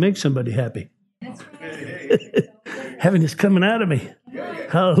looking to make somebody happy. Happiness coming out of me.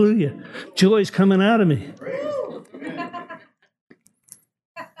 Hallelujah. Joy's coming out of me.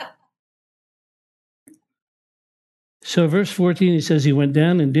 So verse 14, he says, he went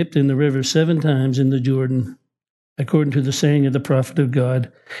down and dipped in the river 7 times in the Jordan, according to the saying of the prophet of God,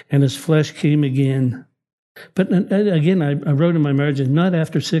 and his flesh came again. But again, I wrote in my margin, not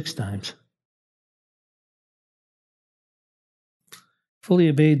after 6 times. Fully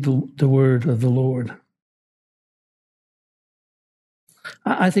obeyed the word of the Lord.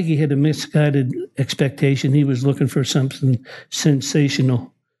 I think he had a misguided expectation. He was looking for something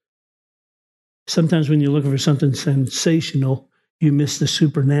sensational. Sometimes when you're looking for something sensational, you miss the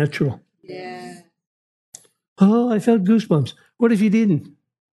supernatural. Yeah. Oh, I felt goosebumps. What if you didn't?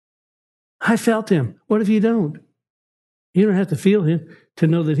 I felt him. What if you don't? You don't have to feel him to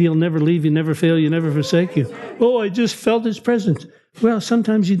know that he'll never leave you, never fail you, never forsake you. Oh, I just felt his presence. Well,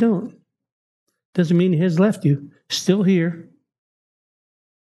 sometimes you don't. Doesn't mean he has left you. Still here.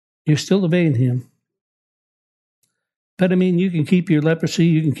 You're still obeying him. But I mean, you can keep your leprosy,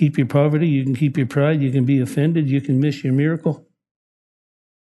 you can keep your poverty, you can keep your pride, you can be offended, you can miss your miracle.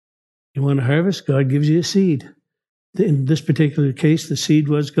 You want to harvest? God gives you a seed. In this particular case, the seed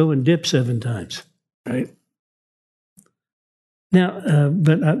was go and dip 7 times, right? Now,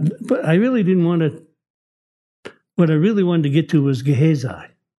 but I really didn't want to. What I really wanted to get to was Gehazi.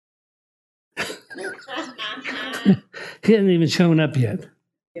 He hadn't even shown up yet.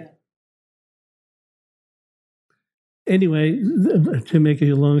 Yeah. Anyway, to make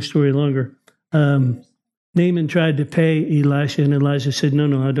a long story longer, Naaman tried to pay Elisha, and Elisha said,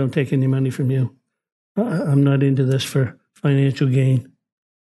 "No, I don't take any money from you. I'm not into this for financial gain."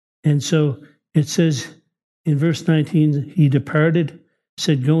 And so it says in verse 19, he departed,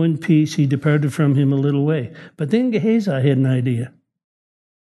 said, "Go in peace." He departed from him a little way. But then Gehazi had an idea.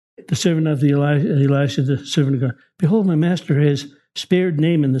 The servant of Elisha, the servant of God, "Behold, my master has spared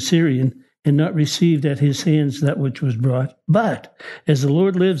Naaman the Syrian and not received at his hands that which was brought. But as the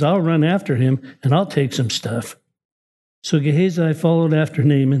Lord lives, I'll run after him and I'll take some stuff." So Gehazi followed after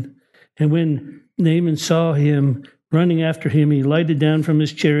Naaman. And when Naaman saw him running after him, he lighted down from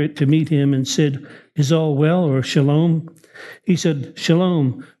his chariot to meet him and said, "Is all well?" or "Shalom." He said,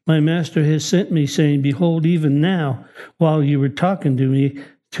 "Shalom, my master has sent me, saying, Behold, even now, while you were talking to me,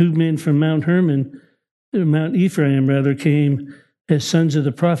 2 men from Mount Ephraim came as sons of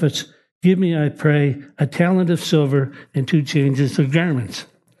the prophets. Give me, I pray, a talent of silver and 2 changes of garments."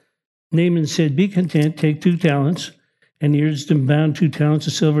 Naaman said, "Be content, take 2 talents. And he urged him, bound 2 talents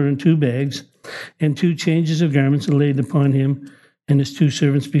of silver in 2 bags, and 2 changes of garments, and laid upon him and his 2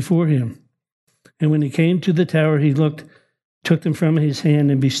 servants before him. And when he came to the tower, he took them from his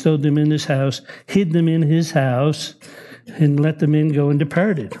hand, and bestowed them in his house, hid them in his house, and let the men go, and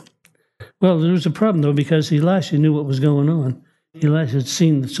departed. Well, there was a problem, though, because Elisha knew what was going on. Elisha had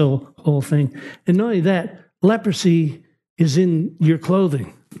seen this whole thing. And not only that, leprosy is in your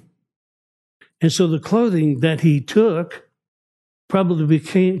clothing. And so the clothing that he took probably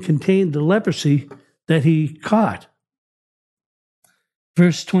contained the leprosy that he caught.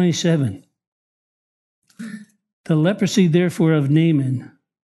 Verse 27. "The leprosy, therefore, of Naaman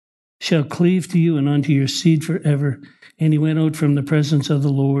shall cleave to you and unto your seed forever." And he went out from the presence of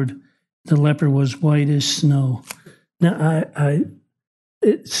the Lord. The leper was white as snow. Now,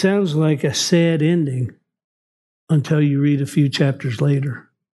 it sounds like a sad ending until you read a few chapters later.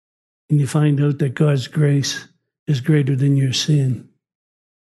 And you find out that God's grace is greater than your sin.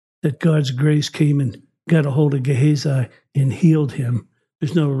 That God's grace came and got a hold of Gehazi and healed him.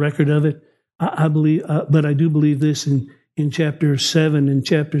 There's no record of it. I believe, but I do believe this in chapter 7 and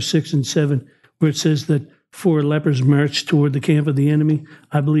chapter 6 and 7, where it says that 4 lepers marched toward the camp of the enemy.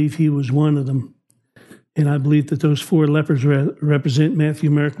 I believe he was one of them. And I believe that those 4 lepers represent Matthew,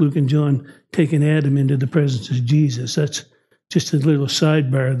 Mark, Luke, and John taking Adam into the presence of Jesus. That's just a little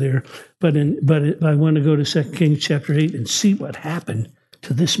sidebar there. But I want to go to 2 Kings chapter 8 and see what happened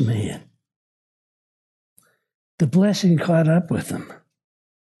to this man. The blessing caught up with him.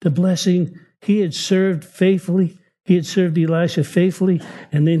 The blessing, he had served faithfully. He had served Elisha faithfully,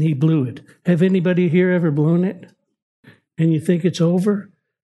 and then he blew it. Have anybody here ever blown it? And you think it's over?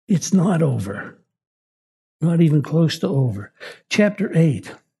 It's not over. Not even close to over. Chapter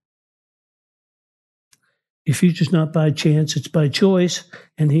 8. Your future's not by chance, it's by choice.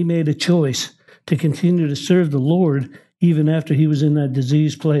 And he made a choice to continue to serve the Lord even after he was in that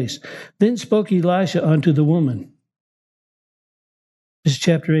diseased place. Then spoke Elisha unto the woman. This is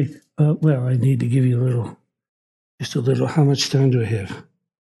chapter 8. Well, I need to give you just a little. How much time do I have?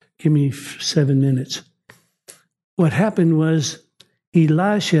 Give me 7 minutes. What happened was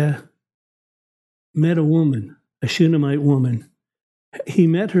Elisha met a woman, a Shunammite woman. He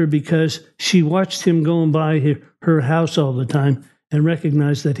met her because she watched him going by her house all the time and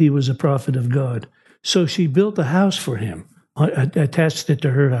recognized that he was a prophet of God. So she built a house for him, attached it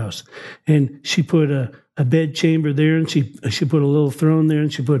to her house. And she put a bed chamber there, and she put a little throne there,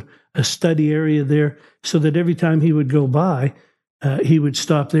 and she put a study area there, so that every time he would go by, he would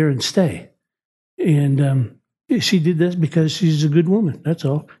stop there and stay. And she did this because she's a good woman. That's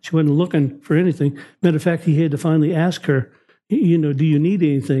all. She wasn't looking for anything. Matter of fact, he had to finally ask her, do you need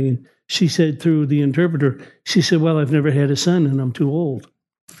anything? And she said through the interpreter, she said, well, I've never had a son and I'm too old.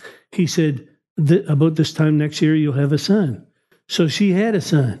 He said, about this time next year, you'll have a son. So she had a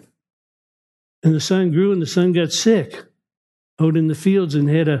son. And the son grew, and the son got sick out in the fields and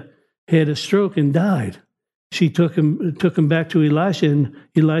had a stroke and died. She took him back to Elisha, and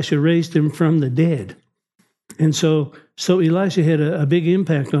Elisha raised him from the dead. And so Elisha had a big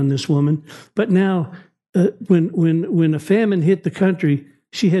impact on this woman. But now, when a famine hit the country,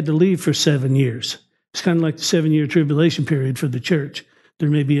 she had to leave for 7 years. It's kind of like the 7-year tribulation period for the church. There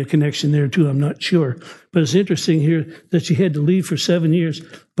may be a connection there too, I'm not sure. But it's interesting here that she had to leave for 7 years,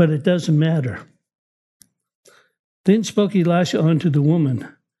 but it doesn't matter. Then spoke Elisha unto the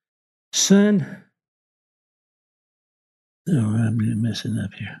woman, Son, no, I'm messing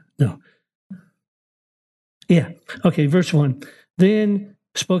up here. No. Yeah, okay, verse 1. Then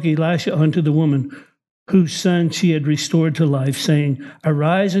spoke Elisha unto the woman, whose son she had restored to life, saying,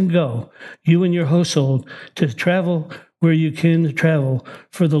 Arise and go, you and your household, to travel where you can travel,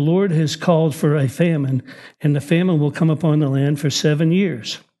 for the Lord has called for a famine, and the famine will come upon the land for 7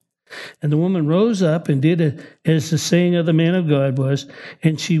 years. And the woman rose up and did as the saying of the man of God was,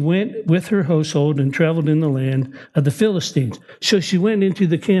 and she went with her household and traveled in the land of the Philistines. So she went into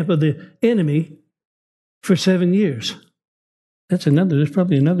the camp of the enemy for 7 years. There's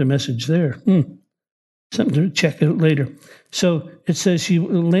probably another message there. Something to check out later. So it says she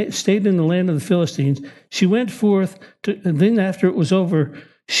stayed in the land of the Philistines. She went forth, and then after it was over,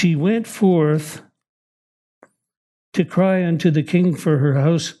 she went forth to cry unto the king for her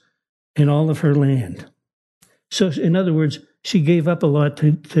house and all of her land. So in other words, she gave up a lot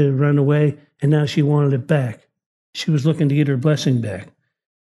to run away, and now she wanted it back. She was looking to get her blessing back.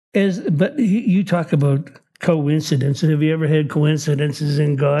 But you talk about coincidences. Have you ever had coincidences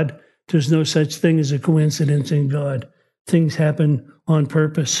in God? There's no such thing as a coincidence in God. Things happen on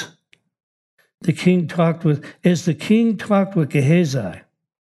purpose. As the king talked with Gehazi,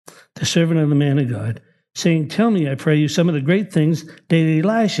 the servant of the man of God, saying, Tell me, I pray you, some of the great things that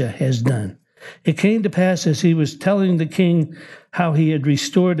Elisha has done. It came to pass as he was telling the king how he had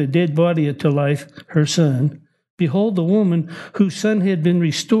restored a dead body to life, her son. Behold, the woman whose son had been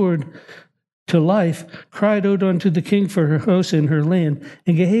restored to life cried out unto the king for her house and her land.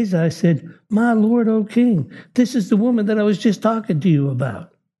 And Gehazi said, My lord, O king, this is the woman that I was just talking to you about.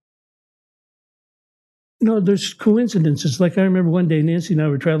 No, there's coincidences. Like I remember one day, Nancy and I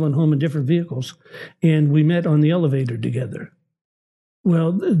were traveling home in different vehicles, and we met on the elevator together.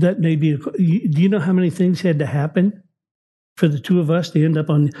 Well, that may be do you know how many things had to happen for the two of us to end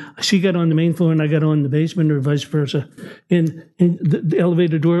up on? She got on the main floor, and I got on the basement, or vice versa. And the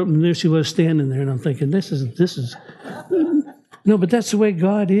elevator door opened, and there she was standing there, and I'm thinking, this is. No, but that's the way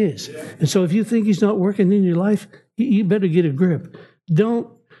God is. And so if you think He's not working in your life, you better get a grip.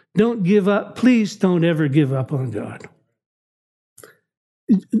 Don't give up. Please don't ever give up on God.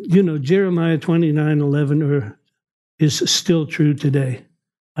 You know, Jeremiah 29:11 is still true today.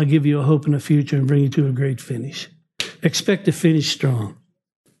 I give you a hope and a future and bring you to a great finish. Expect to finish strong.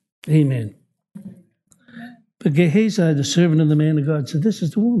 Amen. But Gehazi, the servant of the man of God, said, This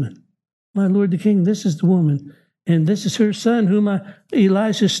is the woman. My lord the king, this is the woman. And this is her son, whom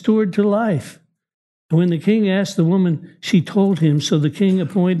Elisha restored to life. And when the king asked the woman, she told him. So the king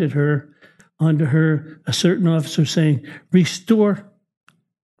appointed unto her a certain officer, saying, Restore.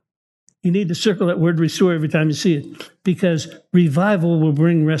 You need to circle that word restore every time you see it, because revival will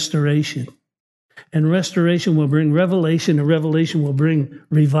bring restoration. And restoration will bring revelation, and revelation will bring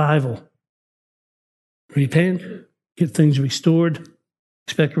revival. Repent, get things restored,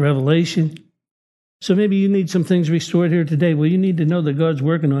 expect revelation. So maybe you need some things restored here today. Well, you need to know that God's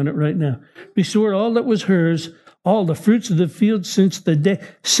working on it right now. Restore all that was hers, all the fruits of the field since the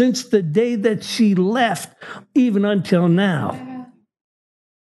day that she left, even until now.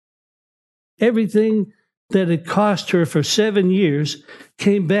 Everything that it cost her for 7 years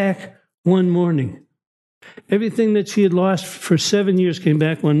came back one morning. Everything that she had lost for 7 years came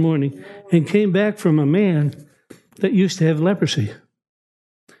back one morning, and came back from a man that used to have leprosy.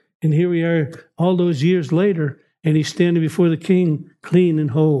 And here we are all those years later, and he's standing before the king clean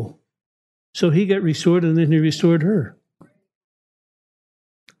and whole. So he got restored, and then he restored her.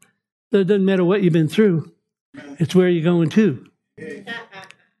 It doesn't matter what you've been through. It's where you're going to.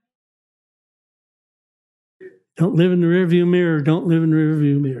 Don't live in the rearview mirror. Don't live in the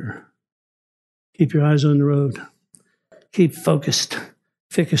rearview mirror. Keep your eyes on the road. Keep focused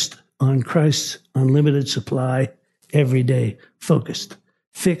on Christ's unlimited supply every day.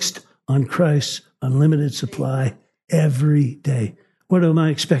 Fixed on Christ's unlimited supply every day. What am I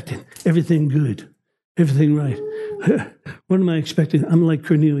expecting? Everything good. Everything right. What am I expecting? I'm like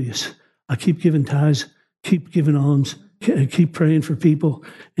Cornelius. I keep giving tithes, keep giving alms, keep praying for people,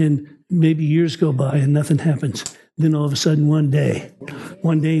 and maybe years go by and nothing happens. Then all of a sudden one day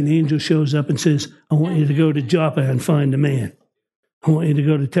an angel shows up and says, I want you to go to Joppa and find a man. I want you to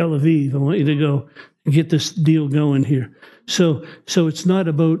go to Tel Aviv. I want you to go and get this deal going here. So it's not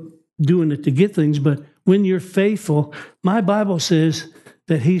about doing it to get things, but when you're faithful, my Bible says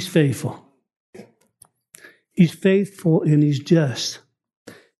that he's faithful. He's faithful and he's just.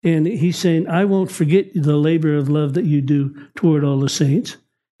 And he's saying, I won't forget the labor of love that you do toward all the saints.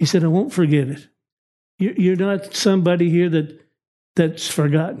 He said, I won't forget it. You're not somebody here that's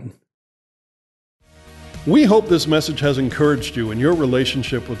forgotten. We hope this message has encouraged you in your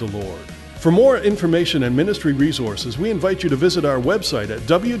relationship with the Lord. For more information and ministry resources, we invite you to visit our website at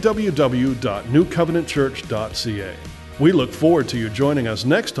www.newcovenantchurch.ca. We look forward to you joining us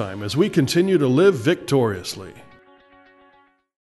next time as we continue to live victoriously.